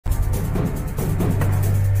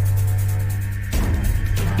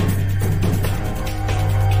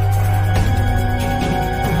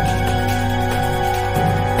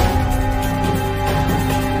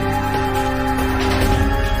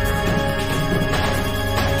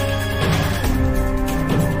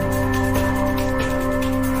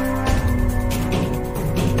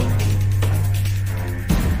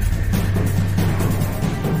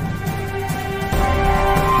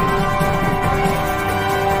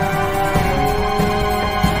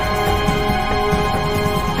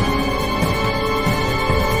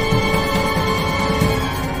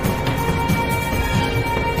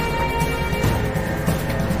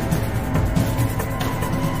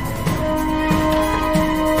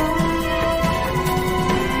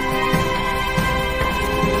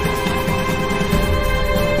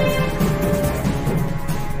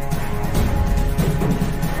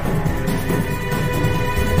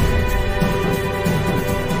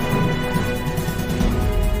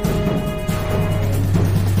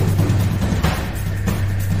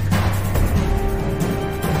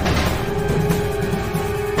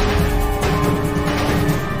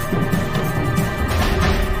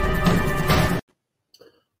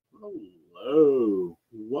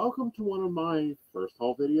welcome to one of my first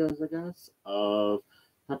haul videos, I guess, of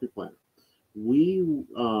Happy Planner. We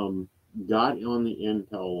got on the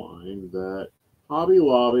intel line that Hobby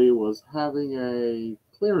Lobby was having a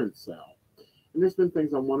clearance sale. And there's been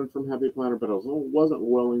things I wanted from Happy Planner, but I wasn't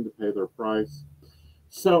willing to pay their price.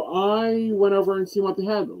 So I went over and see what they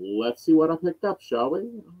had. Let's see what I picked up, shall we?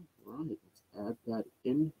 All right, let's add that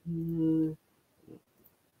in here.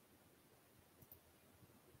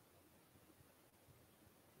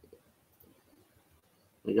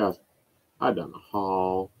 Hey guys, I've done the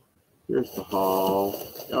haul. Here's the haul.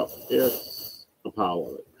 Yep, it's a pile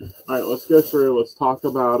of it. All right, let's go through. Let's talk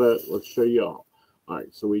about it. Let's show you all. All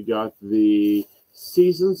right, so we got the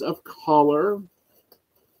Seasons of Color. A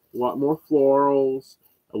lot more florals.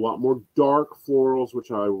 A lot more dark florals,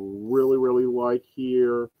 which I really like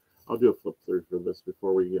here. I'll do a flip through for this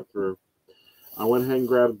before we get through. I went ahead and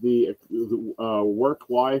grabbed the Work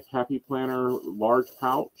Life Happy Planner large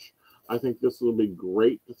pouch. I think this will be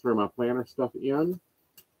great to throw my planner stuff in.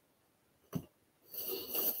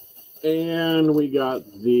 And we got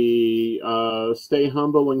the Stay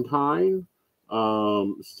Humble and Kind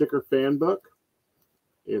sticker fan book.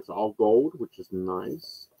 It's all gold, which is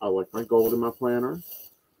nice. I like my gold in my planner.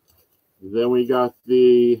 Then we got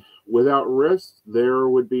the Without Risk, There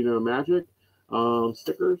Would Be No Magic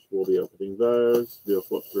stickers. We'll be opening those, do a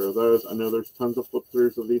flip through of those. I know there's tons of flip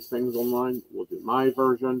throughs of these things online. We'll do my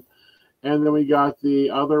version. And then we got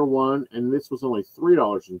the other one, and this was only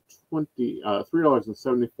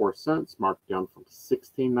 $3.74, marked down from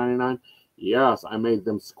 $16.99. Yes, I made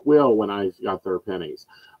them squeal when I got their pennies.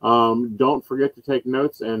 Don't forget to take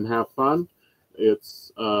notes and have fun.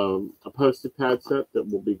 It's a Post-it pad set that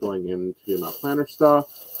will be going into my planner stuff.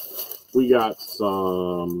 We got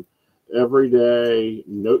some everyday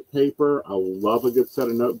note paper. I love a good set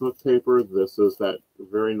of notebook paper. This is that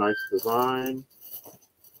very nice design.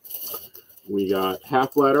 We got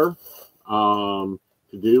half letter,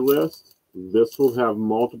 to-do list. This will have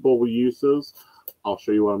multiple uses. I'll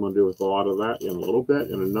show you what I'm going to do with a lot of that in a little bit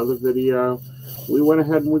in another video. We went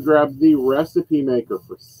ahead and we grabbed the recipe maker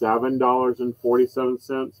for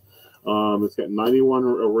 $7.47. It's got 91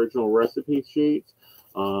 original recipe sheets.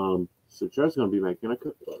 So Joe's going to be making a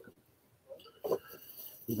cookbook.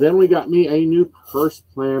 Then we got me a new purse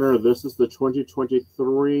planner. This is the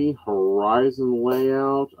 2023 Horizon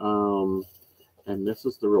layout. And this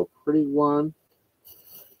is the real pretty one.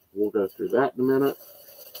 We'll go through that in a minute.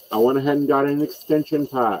 I went ahead and got an extension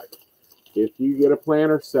pack. If you get a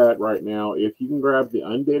planner set right now, if you can grab the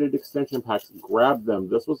undated extension packs, grab them.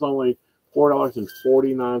 This was only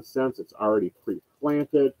 $4.49. It's already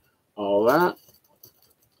pre-planted, all that.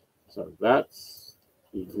 So that's,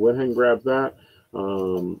 you go ahead and grab that.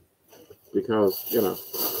 Because, you know,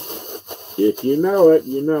 if you know it,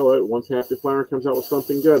 you know it. Once Happy Planner comes out with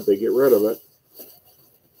something good, they get rid of it.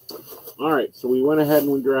 All right, so we went ahead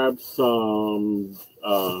and we grabbed some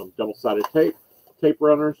double-sided tape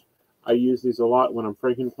runners. I use these a lot when I'm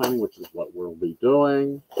franking planning, which is what we'll be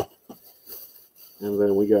doing. And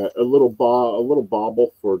then we got a little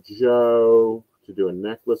bauble for Joe to do a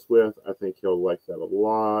necklace with. I think he'll like that a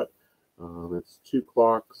lot. It's 2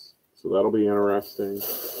 clocks, so that'll be interesting.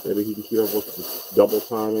 Maybe he can keep up with double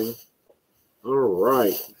timing. All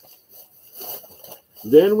right.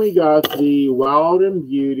 Then we got the Wild and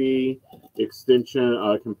Beauty extension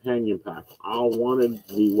companion pack. I wanted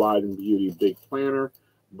the Wild and Beauty big planner,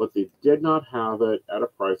 but they did not have it at a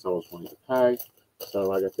price I was willing to pay.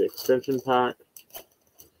 So I got the extension pack.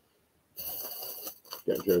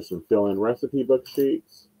 Got Joe some fill-in recipe book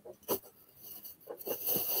sheets.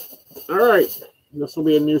 All right, this will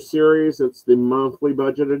be a new series. It's the monthly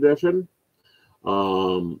budget edition.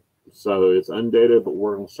 So it's undated, but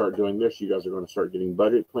we're going to start doing this. You guys are going to start getting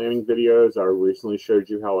budget planning videos. I recently showed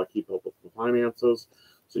you how I keep up with the finances.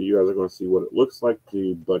 So you guys are going to see what it looks like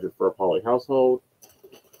to budget for a poly household.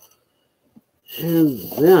 And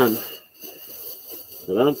then,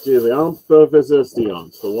 the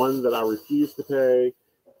Unhelpful the one that I refused to pay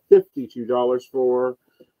 $52 for,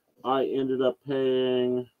 I ended up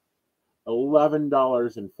paying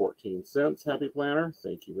 $11.14. Happy Planner,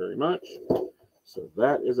 thank you very much. So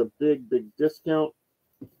that is a big discount.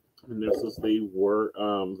 And this is the Work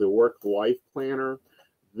Life Planner.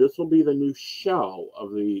 This will be the new shell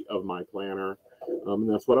of my planner. And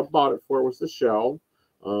that's what I bought it for, was the shell.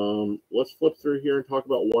 Let's flip through here and talk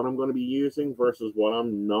about what I'm going to be using versus what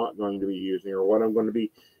I'm not going to be using, or what I'm going to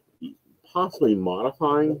be possibly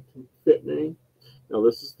modifying to fit me. Now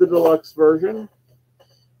this is the deluxe version,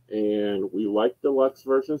 and we like deluxe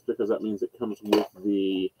versions because that means it comes with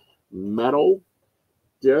the metal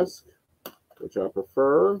disc, which I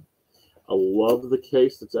prefer. I love the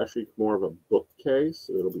case. It's actually more of a bookcase,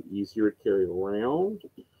 so it'll be easier to carry around.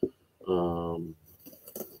 So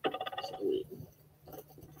we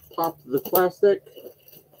pop the plastic.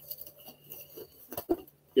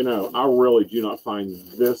 You know, I really do not find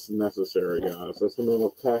this necessary, guys. That's the name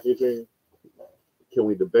of packaging. Can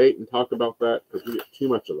we debate and talk about that? Because we get too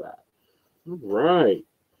much of that. All right.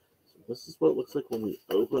 So this is what it looks like when we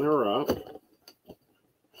open her up.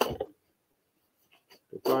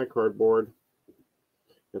 Goodbye, cardboard.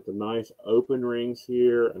 Got the nice open rings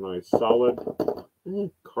here, a nice solid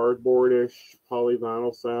cardboardish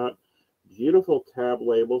polyvinyl set. Beautiful tab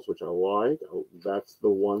labels, which I like. That's the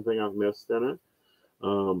one thing I've missed in it.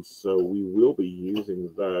 So we will be using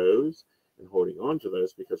those and holding on to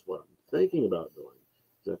those, because what I'm thinking about doing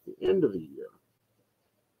is at the end of the year.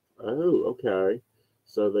 Oh, okay.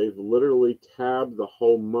 So they've literally tabbed the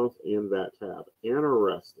whole month in that tab.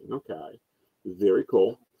 Interesting. Okay. Very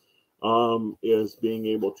cool. Is being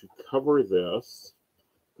able to cover this,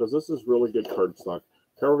 because this is really good cardstock.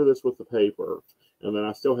 Cover this with the paper, and then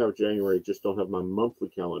I still have January, just don't have my monthly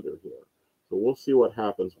calendar here. So we'll see what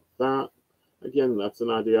happens with that. Again, that's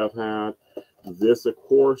an idea I've had. This, of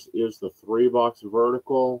course, is the 3-box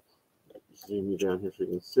vertical. Zoom you down here so you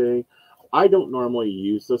can see. I don't normally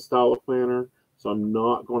use this style of planner, so I'm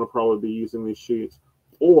not going to probably be using these sheets.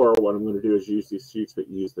 Or what I'm going to do is use these sheets, but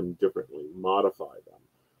use them differently, modify them.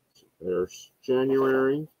 So there's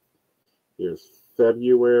January. Here's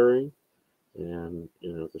February. And,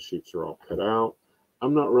 you know, the sheets are all cut out.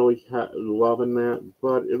 I'm not really loving that,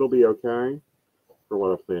 but it'll be okay for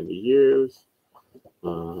what I plan to use.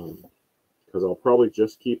 Because I'll probably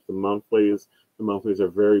just keep the monthlies. The monthlies are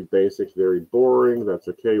very basic, very boring. That's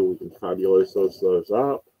okay. We can fabulous those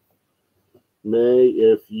up. May,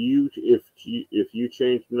 if you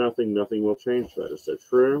change nothing, nothing will change. That is so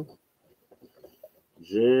true.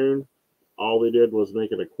 June, all they did was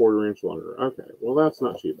make it a 1/4 inch longer. Okay, well that's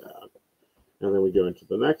not too bad. And then we go into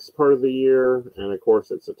the next part of the year, and of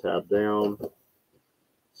course it's a tab down.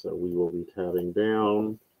 So we will be tabbing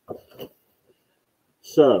down.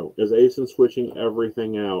 So, is Aeson switching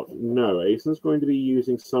everything out? No, Aeson's going to be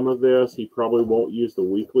using some of this. He probably won't use the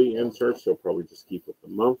weekly inserts. He'll probably just keep with the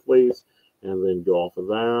monthlies and then go off of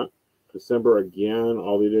that. December, again,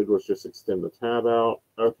 all he did was just extend the tab out.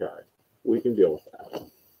 Okay, we can deal with that.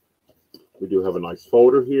 We do have a nice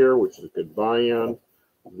folder here, which is a good buy-in.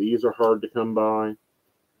 These are hard to come by.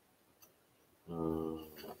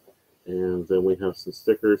 And then we have some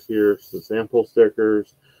stickers here, some sample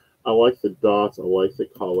stickers. I like the dots. I like the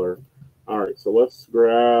color. All right, so let's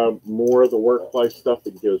grab more of the workplace stuff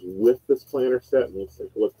that goes with this planner set, and let's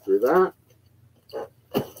take a look through that.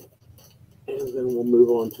 And then we'll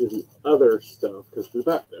move on to the other stuff, because we've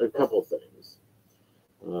got a couple things.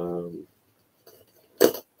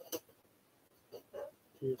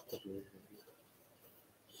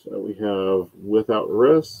 So we have without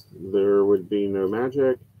wrist, there would be no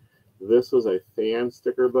magic. This is a fan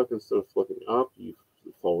sticker book. Instead of flipping up, you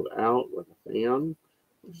fold out like a fan,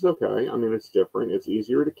 which is okay. I mean, it's different. It's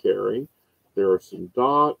easier to carry. There are some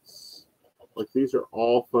dots. Like, these are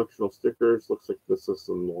all functional stickers. Looks like this is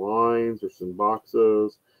some lines or some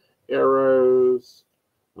boxes, arrows,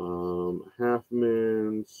 half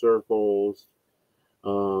moon, circles,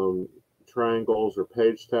 triangles or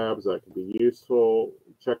page tabs that could be useful,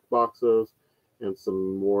 check boxes, and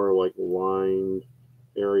some more like lined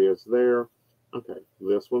areas there. Okay,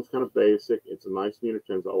 this one's kind of basic. It's a nice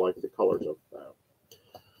Unitens. I like the colors of that.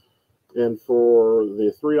 And for the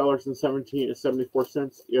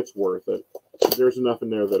 $3.74, it's worth it. There's enough in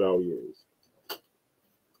there that I'll use.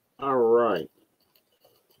 All right.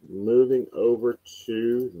 Moving over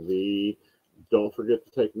to the don't forget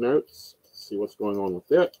to take notes. See what's going on with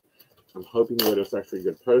it. I'm hoping that it's actually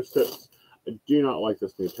good Post-its. I do not like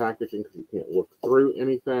this new packaging because you can't look through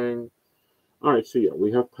anything. All right, so yeah,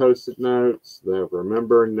 we have Post-it notes. They have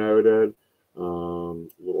remember, noted,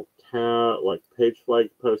 little tab, like page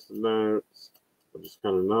flag Post-it notes, which is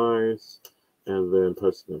kind of nice. And then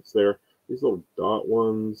Post-it notes there. These little dot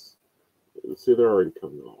ones, see, they're already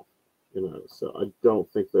coming off. You know, so I don't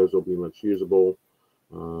think those will be much usable.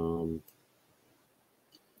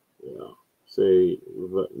 Yeah. See,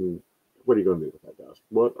 what are you going to do with that, guys?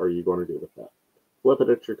 What are you going to do with that? Flip it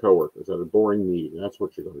at your coworkers at a boring meeting. That's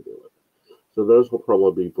what you're going to do with it. So those will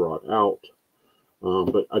probably be brought out.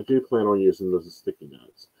 But I do plan on using those as sticky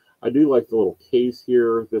notes. I do like the little case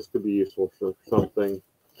here. This could be useful for something.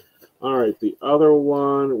 All right, the other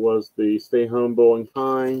one was the Stay Home Bowling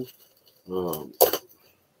Pine.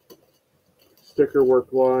 Sticker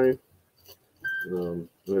Work Life. And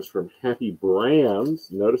it's from Happy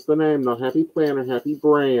Brands. Notice the name, not Happy Planner, Happy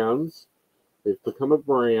Brands. They've become a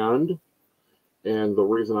brand. And the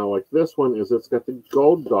reason I like this one is it's got the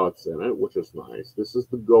gold dots in it, which is nice. This is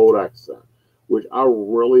the gold accent, which I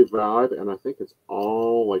really value, and I think it's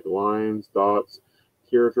all like lines, dots,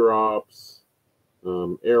 teardrops,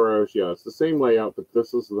 arrows. Yeah, it's the same layout, but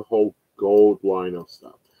this is the whole gold line of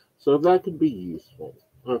stuff. So that could be useful.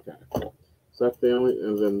 Okay, so that's the only,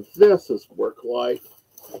 and then this is Work Life,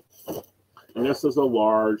 and this is a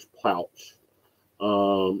large pouch.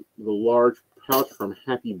 The large pouch from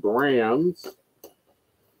Happy Brands.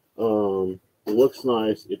 It looks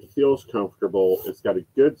nice. It feels comfortable. It's got a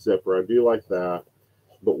good zipper. I do like that.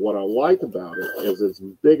 But what I like about it is it's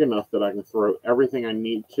big enough that I can throw everything I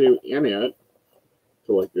need to in it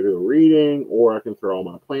to like do a reading, or I can throw all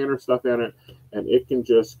my planner stuff in it, and it can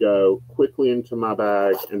just go quickly into my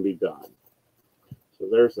bag and be done. So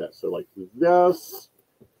there's that. So like this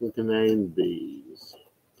can contain these.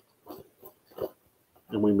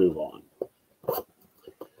 And we move on.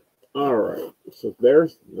 All right, so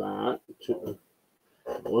there's that.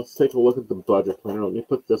 Let's take a look at the budget planner. Let me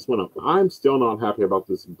put this one up. I'm still not happy about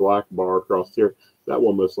this black bar across here. That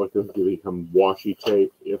will most likely become washi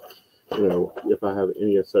tape if I have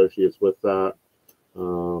any associates with that,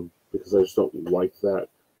 because I just don't like that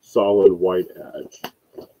solid white edge.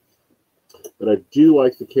 But I do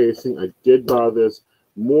like the casing. I did buy this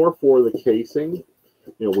more for the casing.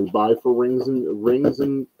 We buy for rings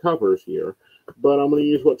and covers here, but I'm going to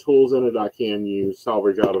use what tools in it I can use,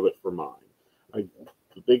 salvage out of it for mine.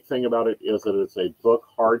 The big thing about it is that it's a book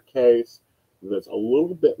hard case that's a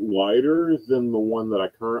little bit lighter than the one that I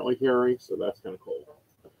currently carry, so that's kind of cool.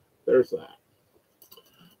 There's that.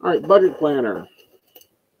 All right, budget planner.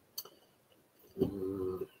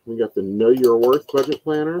 We got the Know Your Worth budget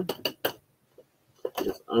planner.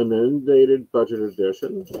 It's undated budget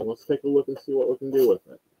edition. So let's take a look and see what we can do with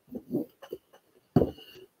it.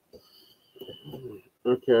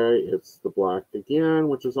 Okay, it's the black again,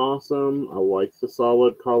 which is awesome. I like the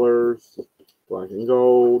solid colors, black and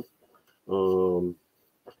gold. Hello,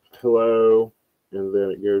 and then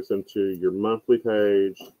it goes into your monthly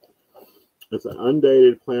page. It's an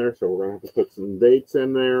undated planner, so we're going to have to put some dates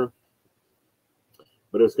in there.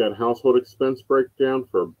 But it's got household expense breakdown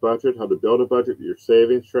for a budget, how to build a budget, your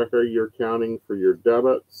savings tracker, your accounting for your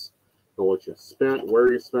debits, and what you spent,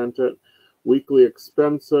 where you spent it. Weekly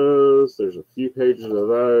expenses, there's a few pages of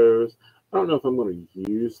those. I don't know if I'm going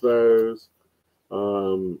to use those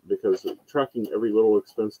because tracking every little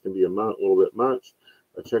expense can be a little bit much.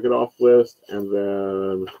 A check it off list, and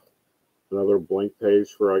then another blank page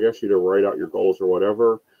for, I guess, you to write out your goals or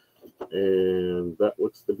whatever. And that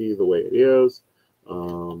looks to be the way it is.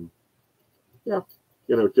 Yeah,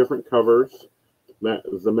 different covers.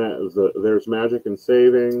 There's magic and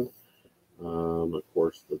saving. Of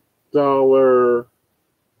course, the dollar.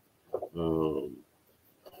 Know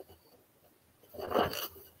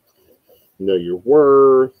your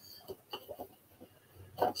worth.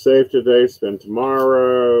 Save today, spend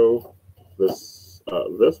tomorrow. This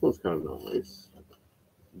one's kind of nice.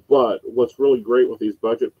 But what's really great with these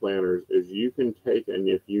budget planners is you can take, and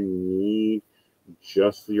if you need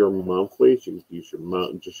just your monthly, you can use your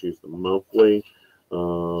just use the monthly,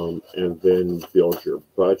 and then build your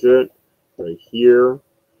budget right here,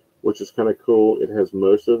 which is kind of cool. It has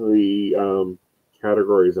most of the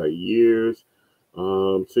categories I use.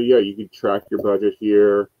 So yeah, you can track your budget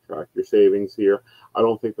here, track your savings here. I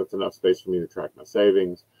don't think that's enough space for me to track my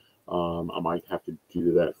savings. I might have to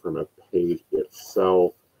do that from a page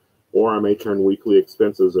itself, or I may turn weekly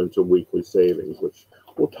expenses into weekly savings, which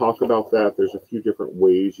we'll talk about that. There's a few different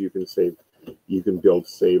ways you can save. You can build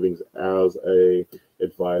savings as a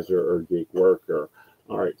advisor or gig worker.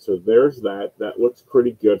 All right, so there's that. That looks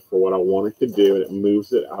pretty good for what I wanted to do, and it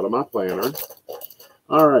moves it out of my planner.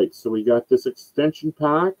 All right, so we got this extension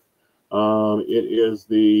pack. It is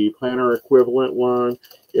the planner equivalent one.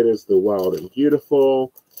 It is the Wild and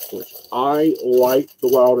Beautiful, which I like the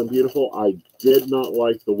Wild and Beautiful. I did not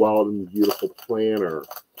like the Wild and Beautiful planner.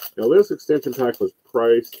 Now, this extension pack was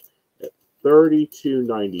priced at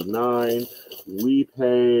 $32.99. We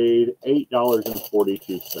paid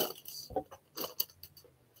 $8.42.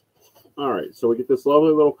 All right, so we get this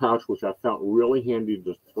lovely little pouch, which I found really handy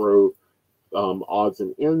to throw odds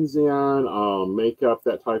and ends in, makeup,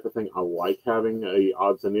 that type of thing. I like having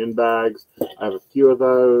odds and end bags. I have a few of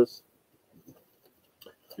those.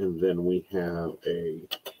 And then we have a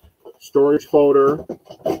storage folder.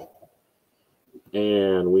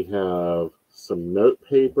 And we have some note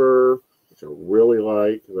paper, which I really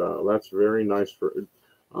like. That's very nice for,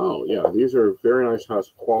 oh yeah, these are very nice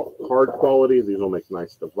card quality. These will make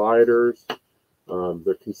nice dividers.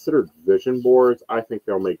 They're considered vision boards. I think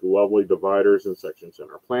they'll make lovely dividers and sections in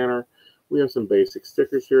our planner. We have some basic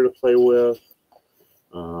stickers here to play with.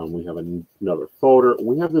 We have another folder.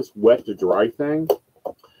 We have this wet to dry thing.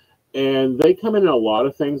 And they come in a lot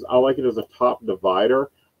of things. I like it as a top divider.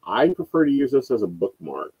 I prefer to use this as a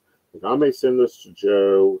bookmark. Like I may send this to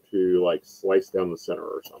Joe to like slice down the center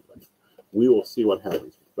or something. We will see what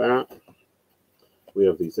happens with that. We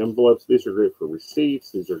have these envelopes. These are great for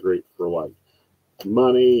receipts. These are great for like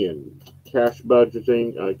money and cash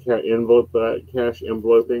budgeting, cash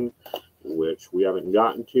enveloping, which we haven't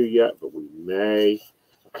gotten to yet, but we may.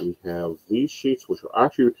 We have these sheets, which are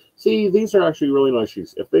actually, see, these are actually really nice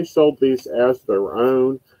sheets. If they sold these as their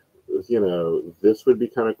own, you know, this would be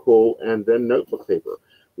kind of cool. And then notebook paper,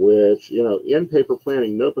 which, you know, in paper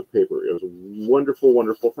planning, notebook paper is wonderful,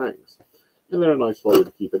 wonderful things. And then a nice folder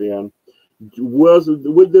to keep it in.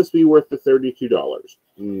 Would this be worth the $32?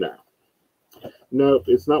 No. No,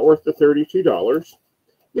 it's not worth the $32.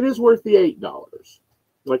 It is worth the $8.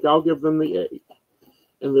 Like, I'll give them the $8.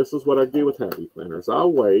 And this is what I do with Happy Planners.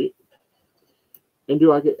 I'll wait. And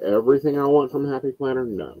do I get everything I want from Happy Planner?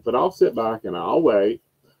 No. But I'll sit back and I'll wait.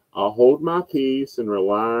 I'll hold my peace and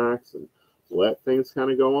relax and let things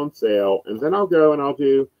kind of go on sale. And then I'll go and I'll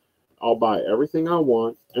buy everything I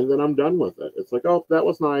want. And then I'm done with it. It's like, oh, that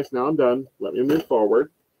was nice. Now I'm done. Let me move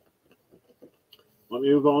forward. Let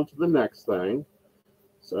me move on to the next thing.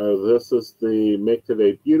 So this is the Make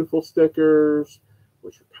Today Beautiful stickers,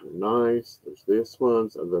 which are kind of nice. There's this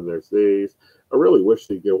ones, and then there's these. I really wish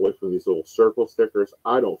they'd get away from these little circle stickers.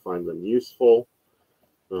 I don't find them useful.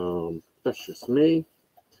 That's just me.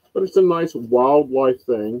 But it's a nice wildlife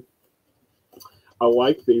thing. I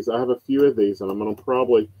like these. I have a few of these, and I'm going to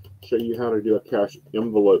probably show you how to do a cash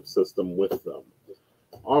envelope system with them.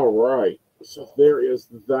 All right. So there is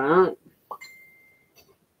that.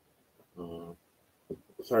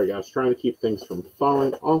 Sorry, guys. Trying to keep things from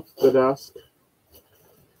falling off the desk.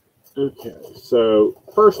 Okay, so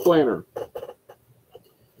first planner.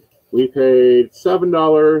 We paid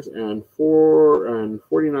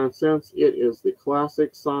 $7.49. It is the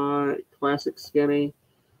classic size, classic skinny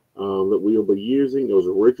that we will be using. It was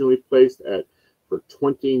originally placed at for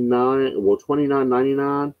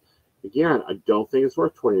 $29.99. Again, I don't think it's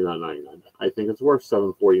worth $29.99. I think it's worth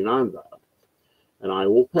 $7.49 though, and I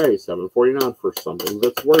will pay $7.49 for something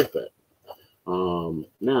that's worth it.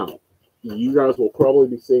 Now, you guys will probably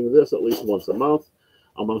be seeing this at least once a month.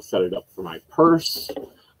 I'm going to set it up for my purse.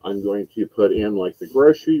 I'm going to put in like the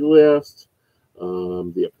grocery list,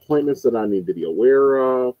 the appointments that I need to be aware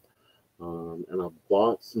of, and I've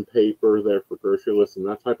bought some paper there for grocery lists and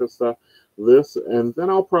that type of stuff. This, and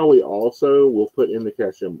then I'll probably also will put in the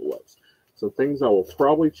cash envelopes. Some things I will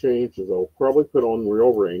probably change is I'll probably put on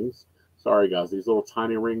real rings. Sorry guys, these little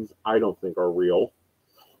tiny rings I don't think are real.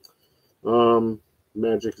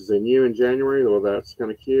 Magic is in You in January. Well, that's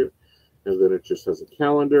kind of cute. And then it just has a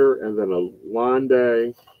calendar and then a line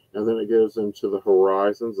day. And then it goes into the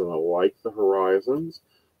horizons, and I like the horizons.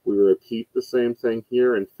 We repeat the same thing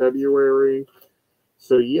here in February.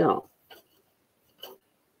 So yeah,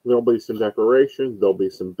 there'll be some decoration, there'll be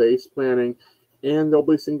some base planning, and there'll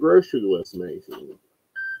be some grocery list making.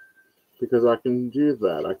 Because I can do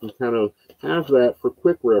that. I can kind of have that for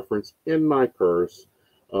quick reference in my purse.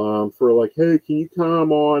 For like, hey, can you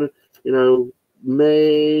come on, you know,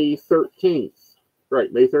 May 13th?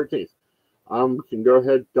 Right, May 13th. Can go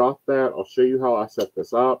ahead, dot that. I'll show you how I set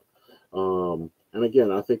this up. And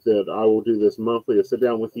again, I think that I will do this monthly. I'll sit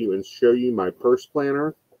down with you and show you my purse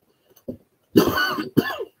planner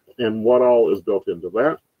and what all is built into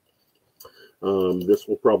that. This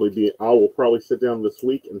will probably be, I will probably sit down this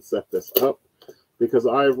week and set this up because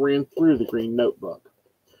I've ran through the green notebook.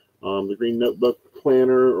 The green notebook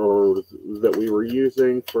planner or that we were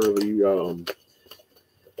using for the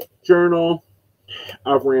journal,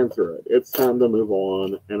 I've ran through it. It's time to move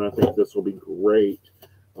on, and I think this will be great.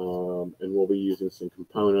 And we'll be using some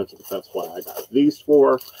components. That's why I got these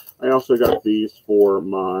for. I also got these for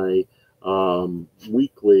my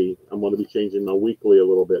weekly. I'm going to be changing my weekly a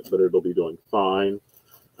little bit, but it'll be doing fine.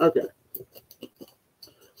 Okay.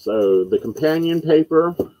 So the companion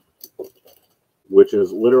paper, which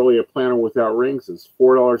is literally a planner without rings, is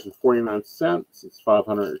 $4.49. It's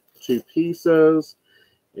 502 pieces.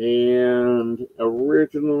 And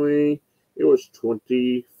originally it was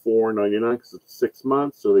 $24.99 because it's 6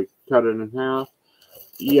 months, so they cut it in half.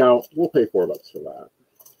 Yeah, we'll pay $4 for that.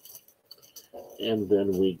 And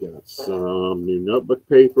then we got some new notebook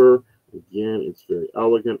paper. Again, it's very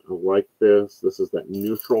elegant. I like this. This is that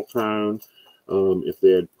neutral tone. If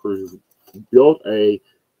they had built a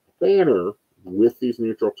banner with these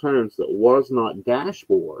neutral tones that was not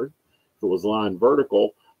dashboard, if it was line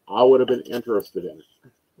vertical, I would have been interested in it.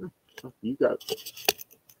 You got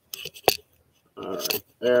it. All right,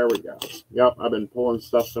 there we go. Yep, I've been pulling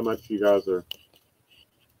stuff so much, you guys are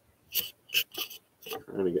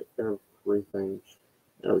trying to get everything.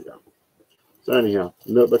 There we go. So anyhow,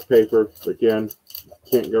 notebook paper, again,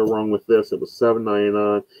 can't go wrong with this. It was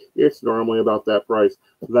 $7.99. It's normally about that price.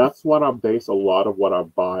 That's what I base a lot of what I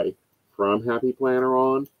buy from Happy Planner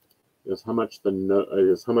on, is how much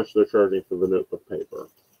they're charging for the notebook paper.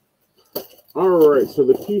 All right, so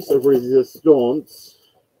the Piece of Resistance,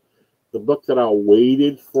 the book that I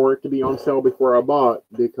waited for it to be on sale before I bought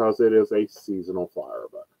because it is a seasonal flower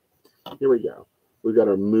book. Here we go. We've got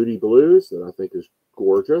our Moody Blues that I think is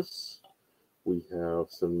gorgeous. We have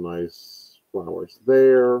some nice flowers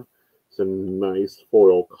there, some nice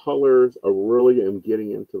foil colors. I really am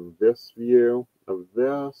getting into this view of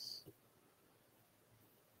this.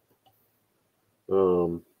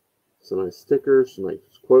 Some nice stickers, some nice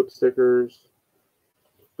quote stickers.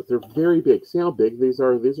 But they're very big. See how big these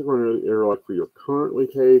are? These are going to like for your currently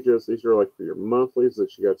pages. These are like for your monthlies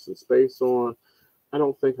that you got some space on. I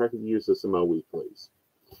don't think I could use this in my weeklies.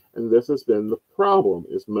 And this has been the problem,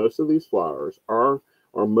 is most of these flowers are,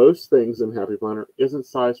 or most things in Happy Planner isn't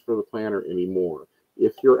sized for the planner anymore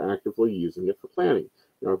if you're actively using it for planning.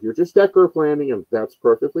 Now, if you're just decor planning, and that's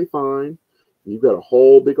perfectly fine, you've got a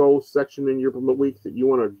whole big old section in your week that you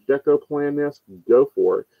want to deco plan this, go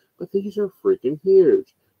for it. But these are freaking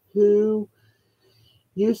huge. Who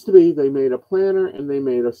used to be, they made a planner and they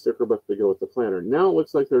made a sticker book to go with the planner. Now it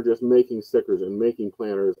looks like they're just making stickers and making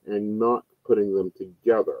planners and not putting them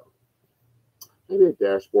together. Maybe a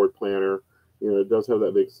dashboard planner, you know, it does have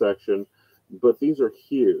that big section, but these are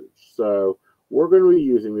huge. So we're going to be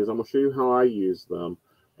using these. I'm going to show you how I use them,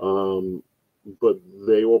 but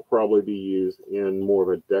they will probably be used in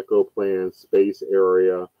more of a deco plan space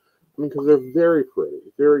area. I mean, because they're very pretty,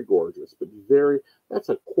 very gorgeous, but that's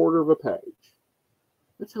a quarter of a page.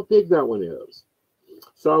 That's how big that one is.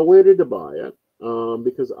 So I waited to buy it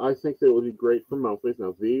because I think that it would be great for monthlies.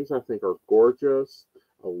 Now, these I think are gorgeous.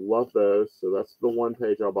 I love those. So that's the one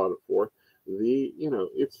page I bought it for.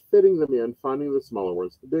 It's fitting them in, finding the smaller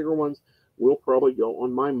ones. The bigger ones will probably go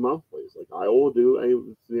on my monthlies. Like I will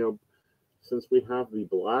do since we have the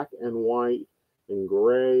black and white and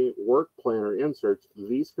gray work planner inserts,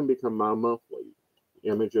 these can become my monthly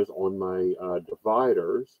images on my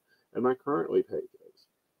dividers and my currently pages.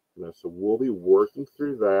 So we'll be working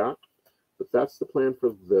through that, but that's the plan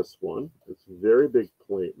for this one. It's very big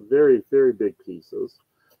plate, very, very big pieces.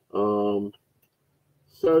 So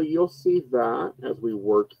you'll see that as we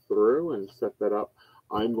work through and set that up.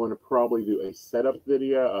 I'm going to probably do a setup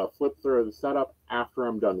video, a flip through of the setup after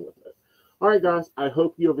I'm done with it. All right, guys, I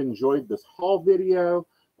hope you have enjoyed this haul video.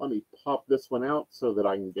 Let me pop this one out so that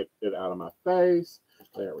I can get it out of my face.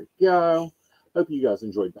 There we go. Hope you guys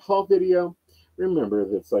enjoyed the haul video. Remember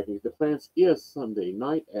that Psychic Defense is Sunday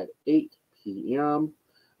night at 8 p.m.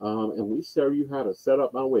 And we show you how to set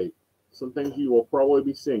up my week. Some things you will probably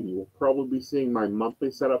be seeing. You will probably be seeing my monthly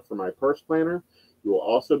setup for my purse planner. You will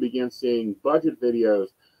also begin seeing budget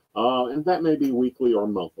videos, and that may be weekly or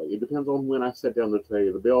monthly. It depends on when I sit down to pay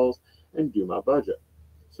the bills and do my budget.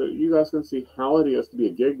 So you guys can see how it is to be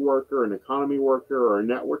a gig worker, an economy worker, or a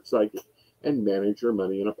network psychic and manage your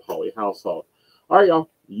money in a poly household. All right, y'all.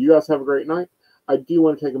 You guys have a great night. I do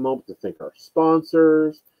want to take a moment to thank our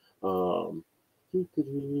sponsors.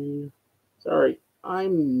 Sorry,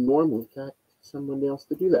 I'm normally got someone else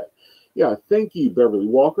to do that. Yeah, thank you, Beverly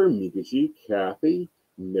Walker, Mika G, Kathy,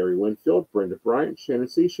 Mary Winfield, Brenda Bryant, Shannon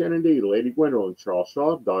C, Shannon D, Lady Gwendolyn, Charles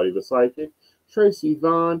Shaw, Dottie the Psychic, Tracy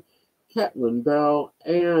Vaughn, Catelyn Bell,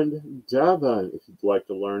 and Devon. If you'd like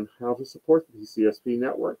to learn how to support the PCSP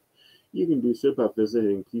network, you can do so by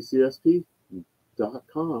visiting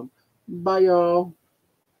PCSP.com. Bye, y'all.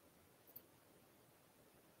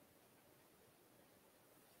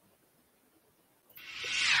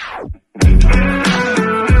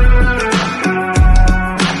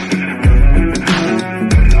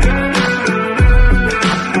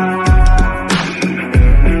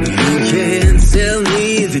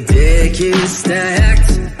 Is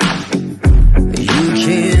stacked. You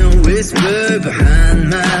can whisper behind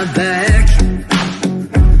my back.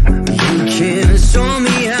 You can show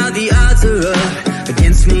me how the odds are up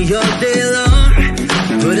against me all day long.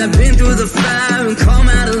 But I've been through the fire and come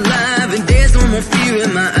out alive, and there's no more fear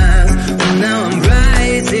in my eyes. Oh, now I'm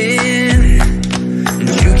rising, and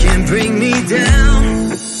you can't bring me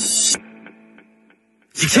down.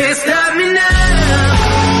 You can't stop me now.